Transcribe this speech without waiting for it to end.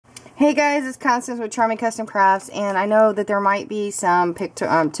Hey guys, it's Constance with Charming Custom Crafts, and I know that there might be some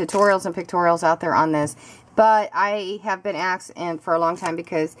tutorials and pictorials out there on this, but I have been asked for a long time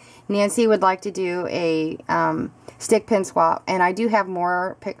because Nancy would like to do a stick pin swap, and I do have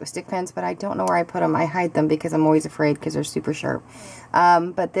more stick pins, but I don't know where I put them. I hide them because I'm always afraid because they're super sharp.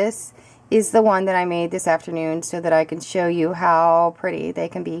 But this is the one that I made this afternoon so that I can show you how pretty they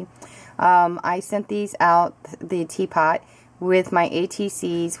can be. I sent these out, the teapot, with my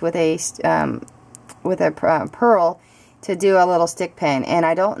ATCs with a pearl to do a little stick pin, and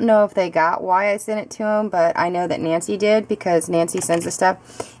I don't know if they got why I sent it to them, but I know that Nancy did because Nancy sends the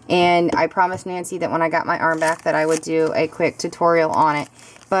stuff, and I promised Nancy that when I got my arm back that I would do a quick tutorial on it.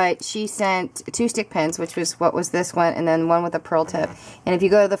 But she sent 2 stick pins, which was what was this one, and then one with a pearl tip. And if you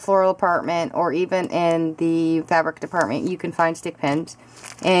go to the floral department or even in the fabric department, you can find stick pins,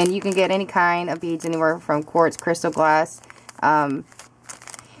 and you can get any kind of beads, anywhere from quartz, crystal, glass,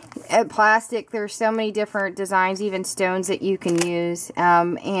 plastic. There's so many different designs, even stones that you can use,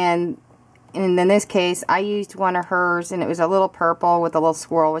 and in this case I used one of hers, and it was a little purple with a little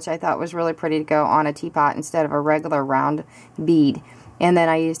swirl, which I thought was really pretty to go on a teapot instead of a regular round bead. And then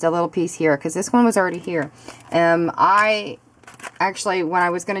I used a little piece here because this one was already here. I actually, when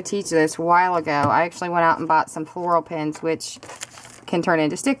I was going to teach this a while ago, I actually went out and bought some floral pins, which can turn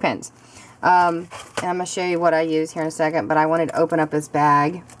into stick pins. And I'm going to show you what I use here in a second, but I wanted to open up this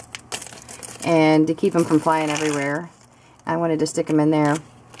bag, and to keep them from flying everywhere, I wanted to stick them in there.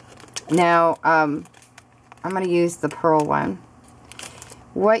 Now, I'm going to use the pearl one.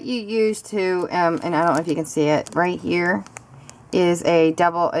 What you use to, and I don't know if you can see it, right here is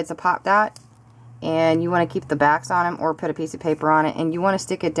it's a pop dot, and you want to keep the backs on them or put a piece of paper on it, and you want to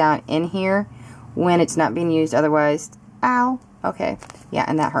stick it down in here when it's not being used, otherwise, ow, okay, yeah,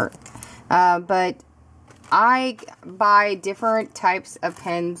 and that hurt. But I buy different types of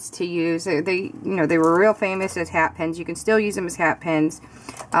pens to use. They were real famous as hat pens. You can still use them as hat pens.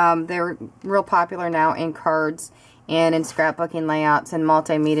 They're real popular now in cards and in scrapbooking layouts and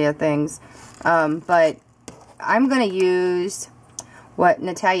multimedia things. But I'm going to use what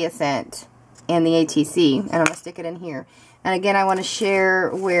Natalia sent in the ATC, and I'm going to stick it in here. And again, I want to share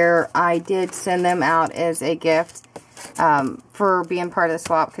where I did send them out as a gift for being part of the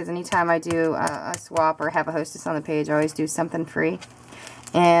swap, because anytime I do a swap or have a hostess on the page, I always do something free.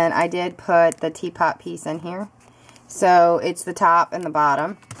 And I did put the teapot piece in here, so it's the top and the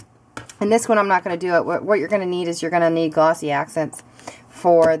bottom. And this one I'm not going to do it. What you're going to need is you're going to need glossy accents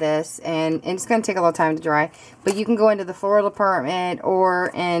for this, and it's going to take a little time to dry, but you can go into the floral department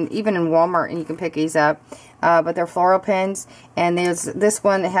and even in Walmart, and you can pick these up. But they're floral pins, and there's this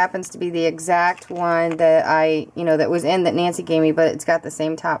one that happens to be the exact one that that was in that Nancy gave me, but it's got the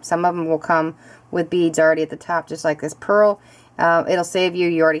same top. Some of them will come with beads already at the top, just like this pearl. It'll save you.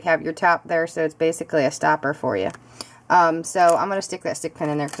 You already have your top there, so it's basically a stopper for you. So I'm going to stick that stick pin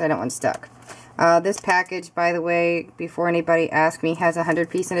in there because I don't want it stuck. This package, by the way, before anybody asks me, has 100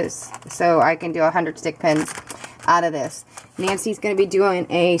 pieces, so I can do 100 stick pins out of this. Nancy's going to be doing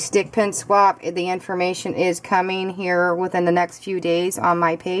a stick pin swap. The information is coming here within the next few days on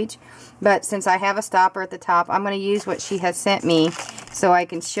my page. But since I have a stopper at the top, I'm going to use what she has sent me so I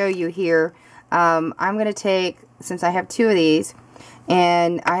can show you here. I'm going to take, since I have 2 of these,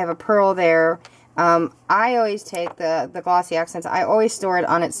 and I have a pearl there, I always take the glossy accents. I always store it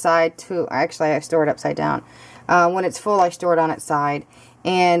on its side too. Actually, I store it upside down. When it's full, I store it on its side.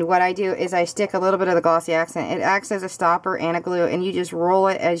 And what I do is I stick a little bit of the glossy accent. It acts as a stopper and a glue, and you just roll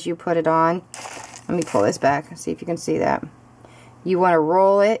it as you put it on. Let me pull this back and see if you can see that. You want to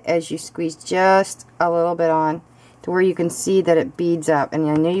roll it as you squeeze just a little bit on to where you can see that it beads up, and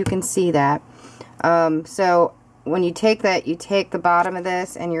I know you can see that. So when you take that, you take the bottom of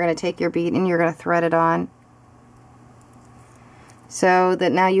this, and you're going to take your bead and you're going to thread it on, so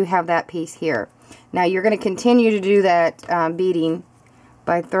that now you have that piece here. Now you're going to continue to do that beading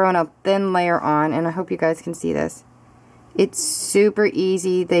by throwing a thin layer on, and I hope you guys can see this. It's super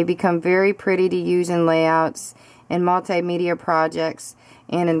easy. They become very pretty to use in layouts, in multimedia projects,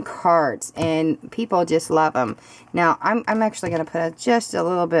 and in cards, and people just love them. Now I'm actually going to put just a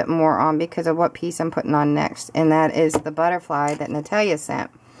little bit more on because of what piece I'm putting on next, and that is the butterfly that Natalia sent.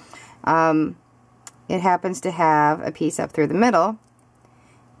 It happens to have a piece up through the middle,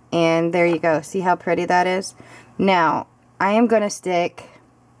 and there you go. See how pretty that is? Now I am going to stick,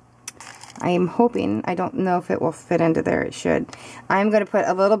 I am hoping, I don't know if it will fit into there, it should. I'm going to put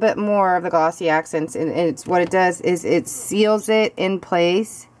a little bit more of the glossy accents, and it's what it does is it seals it in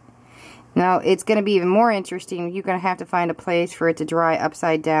place. Now it's going to be even more interesting. You're going to have to find a place for it to dry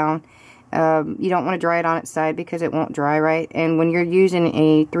upside down You don't want to dry it on its side because it won't dry right. And when you're using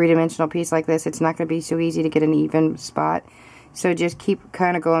a three-dimensional piece like this, it's not going to be so easy to get an even spot. So just keep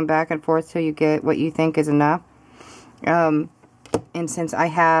kind of going back and forth till you get what you think is enough. And since I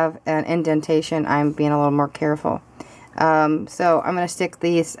have an indentation, I'm being a little more careful. So I'm going to stick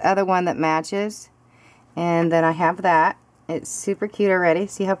this other one that matches. And then I have that. It's super cute already.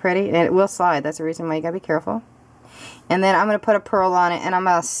 See how pretty? And it will slide. That's the reason why you got to be careful. And then I'm going to put a pearl on it. And I'm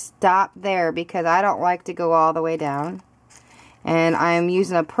going to stop there because I don't like to go all the way down. And I'm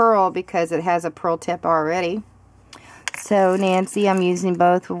using a pearl because it has a pearl tip already. So, Nancy, I'm using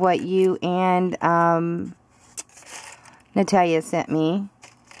both what you and Natalia sent me.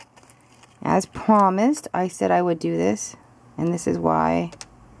 As promised, I said I would do this. And this is why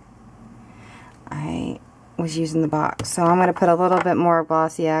I was using the box. So I'm going to put a little bit more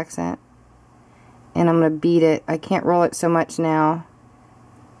glossy accent. And I'm going to beat it. I can't roll it so much now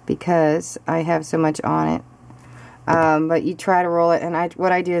because I have so much on it. But you try to roll it, and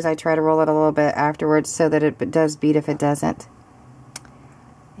what I do is I try to roll it a little bit afterwards so that it does beat if it doesn't.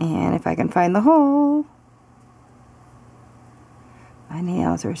 And if I can find the hole. My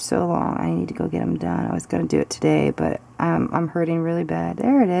nails are so long. I need to go get them done. I was going to do it today, but I'm hurting really bad.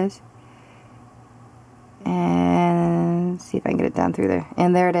 There it is. And see if I can get it down through there.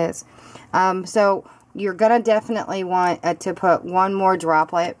 And there it is. So you're going to definitely want to put one more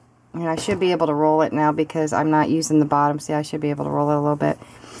droplet. And I should be able to roll it now because I'm not using the bottom. See, I should be able to roll it a little bit.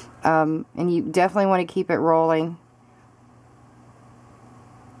 And you definitely want to keep it rolling.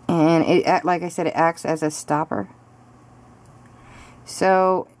 And it, like I said, it acts as a stopper.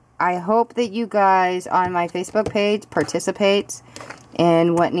 So I hope that you guys on my Facebook page participate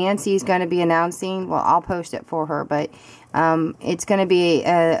in what Nancy's going to be announcing. Well, I'll post it for her, but it's going to be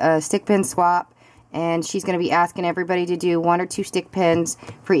a stick pin swap. And she's going to be asking everybody to do 1 or 2 stick pins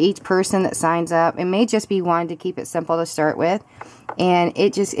for each person that signs up. It may just be one to keep it simple to start with. And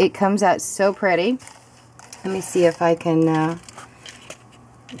it comes out so pretty. Let me see if I can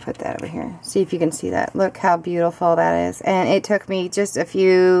put that over here. See if you can see that. Look how beautiful that is. And it took me just a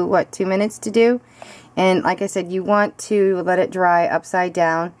few, 2 minutes to do. And like I said, you want to let it dry upside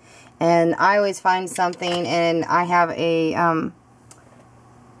down. And I always find something, and I have a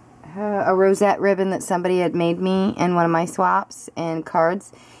rosette ribbon that somebody had made me in one of my swaps and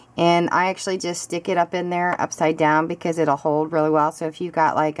cards, and I actually just stick it up in there upside down because it'll hold really well. So if you've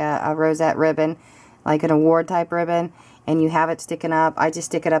got like a rosette ribbon, like an award type ribbon, and you have it sticking up, I just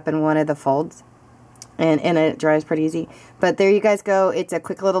stick it up in one of the folds, and it dries pretty easy. But there you guys go. It's a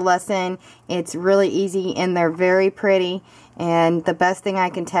quick little lesson. It's really easy, and they're very pretty. And the best thing I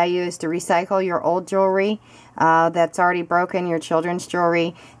can tell you is to recycle your old jewelry that's already broken, your children's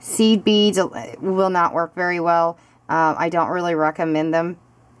jewelry. Seed beads will not work very well. I don't really recommend them.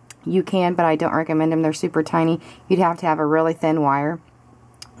 You can, but I don't recommend them. They're super tiny. You'd have to have a really thin wire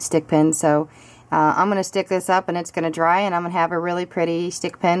stick pin. So I'm going to stick this up, and it's going to dry, and I'm going to have a really pretty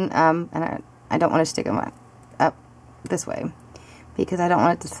stick pin. And I don't want to stick them up this way because I don't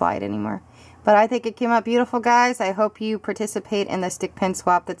want it to slide anymore. But I think it came out beautiful, guys. I hope you participate in the stick pin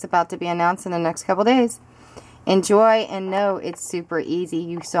swap that's about to be announced in the next couple days. Enjoy, and know it's super easy.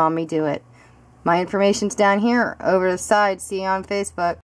 You saw me do it. My information's down here over the side. See you on Facebook.